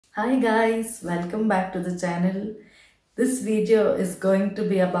Hi guys, welcome back to the channel. This video is going to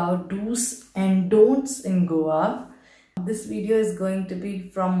be about do's and don'ts in Goa. This video is going to be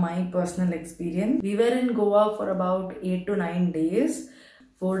from my personal experience. We were in Goa for about 8 to 9 days.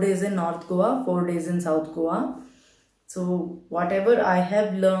 4 days in North Goa, 4 days in South Goa. So whatever I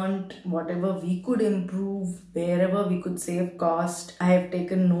have learned, whatever we could improve, wherever we could save cost, I have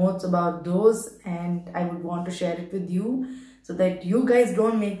taken notes about those and I would want to share it with you so that you guys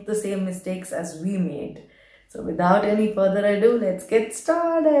don't make the same mistakes as we made. So without any further ado, let's get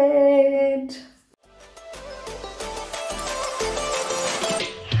started.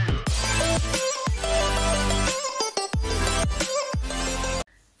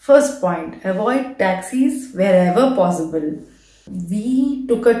 First point, avoid taxis wherever possible. We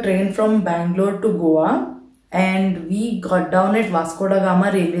took a train from Bangalore to Goa and we got down at Vasco da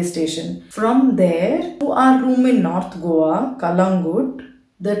Gama railway station. From there to our room in North Goa, Kalangut,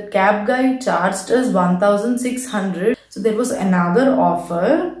 the cab guy charged us 1,600. So there was another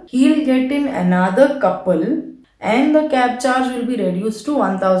offer. He'll get in another couple and the cab charge will be reduced to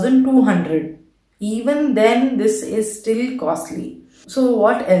 1,200. Even then, this is still costly. So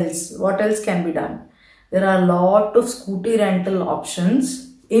what else? What else can be done? There are a lot of scooty rental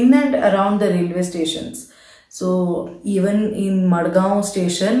options in and around the railway stations. So even in Madgaon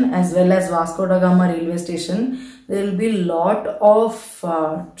station as well as Vasco da Gama railway station, there will be a lot of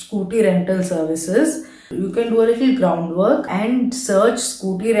scooty rental services. You can do a little groundwork and search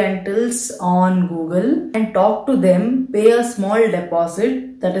scooty rentals on Google and talk to them, pay a small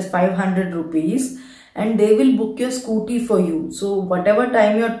deposit, that is 500 rupees. And they will book your scooty for you. So whatever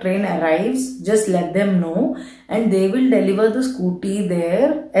time your train arrives, just let them know and they will deliver the scooty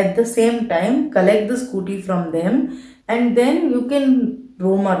there at the same time, collect the scooty from them and then you can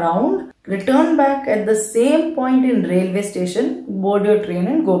roam around, return back at the same point in railway station, board your train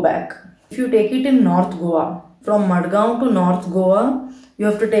and go back. If you take it in North Goa, from Madgaon to North Goa, you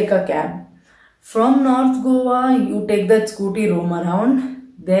have to take a cab. From North Goa, you take that scooty, roam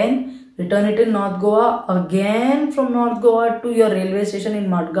around, then return it in North Goa. Again from North Goa to your railway station in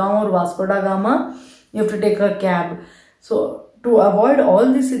Madgaon or Vasco da Gama, you have to take a cab. So to avoid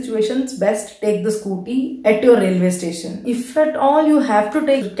all these situations, best take the scooty at your railway station. If at all you have to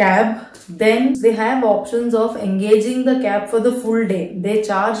take a cab, then they have options of engaging the cab for the full day. They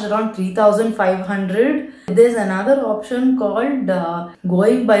charge around 3,500. There's another option called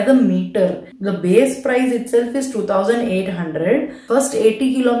going by the meter. The base price itself is 2,800. First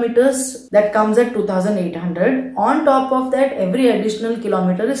 80 kilometers that comes at 2,800. On top of that, every additional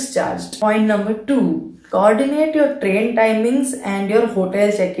kilometer is charged. Point number 2. Coordinate your train timings and your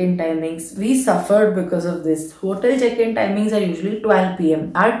hotel check-in timings. We suffered because of this. Hotel check-in timings are usually 12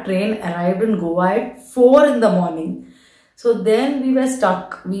 p.m. Our train arrived in Goa at 4 in the morning. So then we were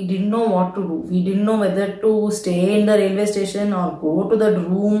stuck. We didn't know what to do. We didn't know whether to stay in the railway station or go to the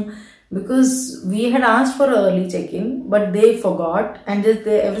room because we had asked for early check-in but they forgot and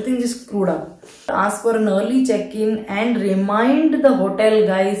everything just screwed up. Ask for an early check-in and remind the hotel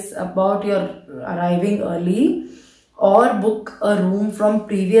guys about your arriving early or book a room from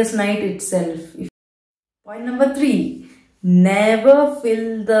previous night itself. Point number 3. Never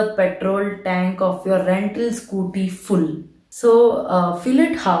fill the petrol tank of your rental scooty full. So fill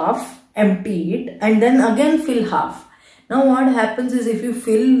it half, empty it and then again fill half. Now what happens is if you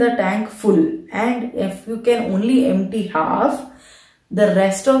fill the tank full and if you can only empty half, the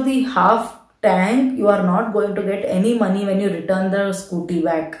rest of the half tank you are not going to get any money when you return the scooty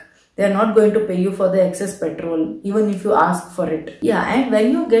back. They are not going to pay you for the excess petrol even if you ask for it. Yeah, and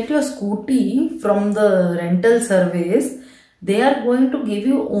when you get your scooty from the rental service, they are going to give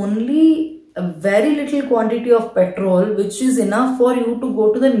you only a very little quantity of petrol which is enough for you to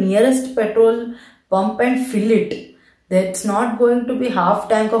go to the nearest petrol pump and fill it. That's not going to be half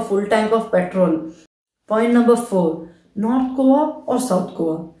tank or full tank of petrol. Point number 4. North Goa or South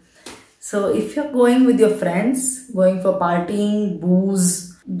Goa. So if you're going with your friends, going for partying,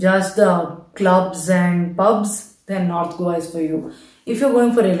 booze, just the clubs and pubs, then North Goa is for you. If you're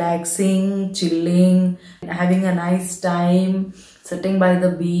going for relaxing, chilling, having a nice time, sitting by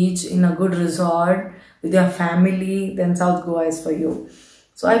the beach in a good resort with your family, then South Goa is for you.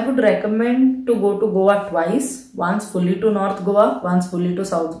 So I would recommend to go to Goa twice, once fully to North Goa, once fully to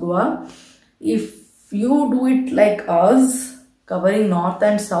South Goa. If you do it like us, covering North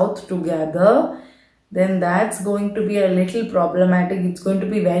and South together, then that's going to be a little problematic. It's going to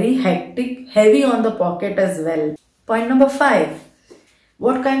be very hectic, heavy on the pocket as well. Point number 5.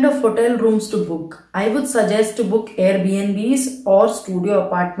 What kind of hotel rooms to book? I would suggest to book Airbnbs or studio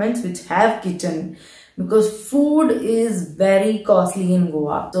apartments which have kitchen. because food is very costly in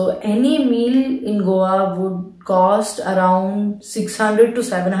Goa. So any meal in Goa would cost around 600 to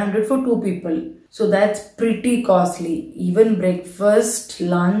 700 for 2 people. So that's pretty costly. Even breakfast,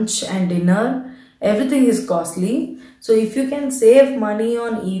 lunch and dinner, everything is costly. So if you can save money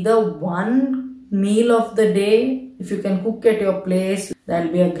on either one meal of the day, if you can cook at your place,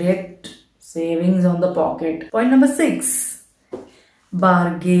 that'll be a great savings on the pocket. Point number 6,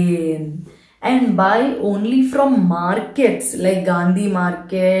 bargain. And buy only from markets like Gandhi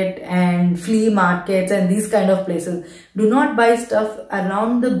market and flea markets and these kind of places. Do not buy stuff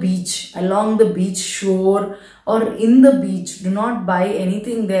around the beach, along the beach shore or in the beach. Do not buy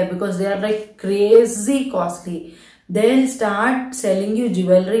anything there because they are like crazy costly. They'll start selling you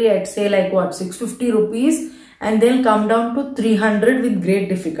jewelry at say like what, 650 rupees, and they'll come down to 300 with great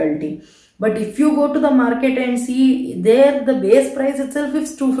difficulty. But if you go to the market and see, there the base price itself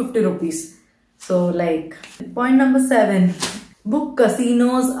is 250 rupees. So like, point number 7, book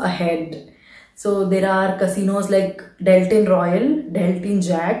casinos ahead. So there are casinos like Deltin Royal, Deltin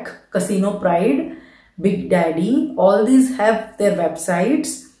Jack, Casino Pride, Big Daddy. All these have their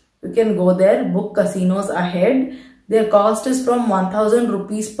websites. You can go there, book casinos ahead. Their cost is from 1000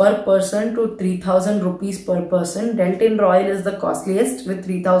 rupees per person to 3000 rupees per person. Deltin Royal is the costliest with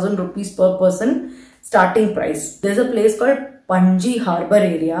 3000 rupees per person starting price. There's a place called Panji Harbour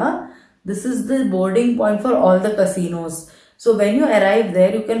area. This is the boarding point for all the casinos. So when you arrive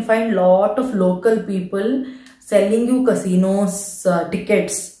there, you can find lot of local people selling you casinos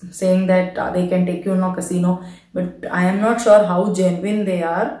tickets, saying that they can take you in a casino. But I am not sure how genuine they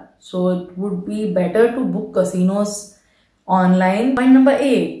are. So it would be better to book casinos online. Point number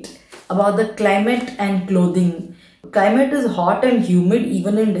 8, about the climate and clothing. Climate is hot and humid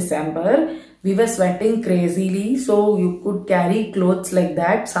even in December. We were sweating crazily, so you could carry clothes like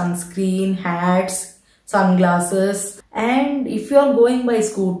that, sunscreen, hats, sunglasses. And if you are going by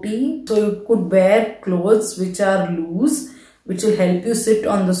scooty, so you could wear clothes which are loose, which will help you sit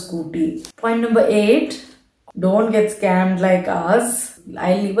on the scooty. Point number 8, don't get scammed like us.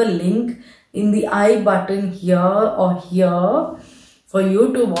 I'll leave a link in the I button here or here for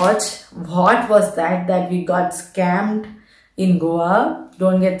you to watch what was that we got scammed in Goa.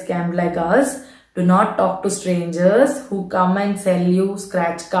 Don't get scammed like us. Do not talk to strangers who come and sell you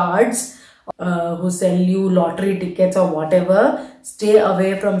scratch cards, who sell you lottery tickets or whatever. Stay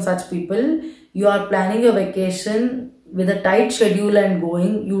away from such people. You are planning your vacation with a tight schedule and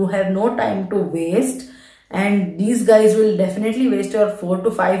going. You have no time to waste. And these guys will definitely waste your 4 to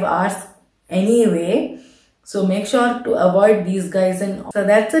 5 hours anyway. So make sure to avoid these guys. And so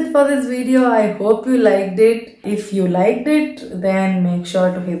that's it for this video. I hope you liked it. If you liked it, then make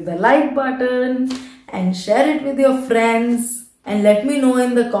sure to hit the like button and share it with your friends. And let me know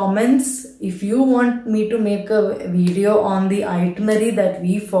in the comments if you want me to make a video on the itinerary that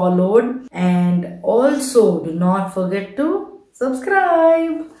we followed. And also do not forget to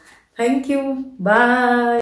subscribe. Thank you. Bye.